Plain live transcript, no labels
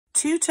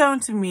Two-tone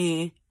to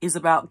me is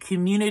about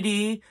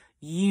community,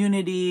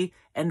 unity,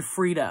 and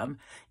freedom.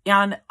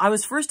 And I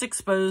was first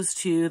exposed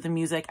to the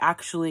music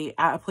actually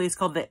at a place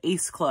called the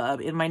Ace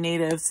Club in my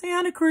native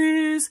Santa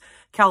Cruz,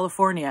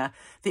 California.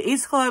 The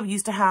Ace Club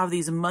used to have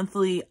these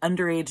monthly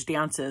underage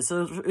dances.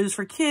 So it was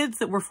for kids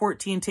that were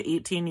 14 to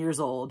 18 years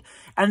old.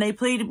 And they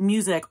played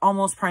music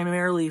almost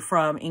primarily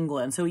from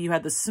England. So you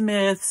had the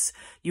Smiths,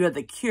 you had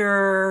the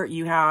Cure,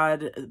 you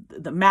had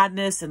the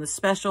Madness and the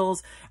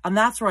Specials. And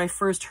that's where I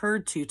first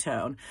heard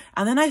two-tone.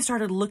 And then I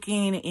started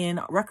looking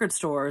in record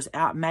stores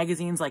at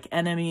magazines like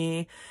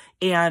Enemy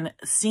and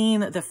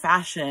seeing the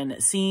fashion,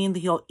 seeing the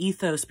whole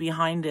ethos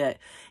behind it.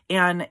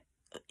 And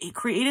it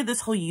created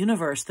this whole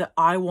universe that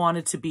I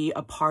wanted to be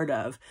a part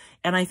of.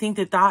 And I think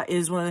that that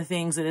is one of the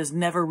things that has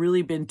never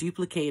really been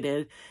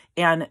duplicated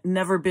and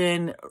never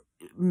been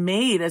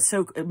made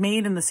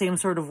in the same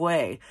sort of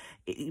way.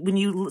 When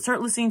you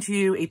start listening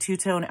to a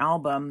two-tone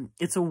album,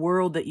 it's a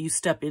world that you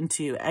step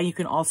into and you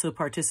can also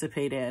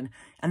participate in.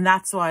 And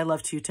that's why I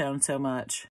love two-tone so much.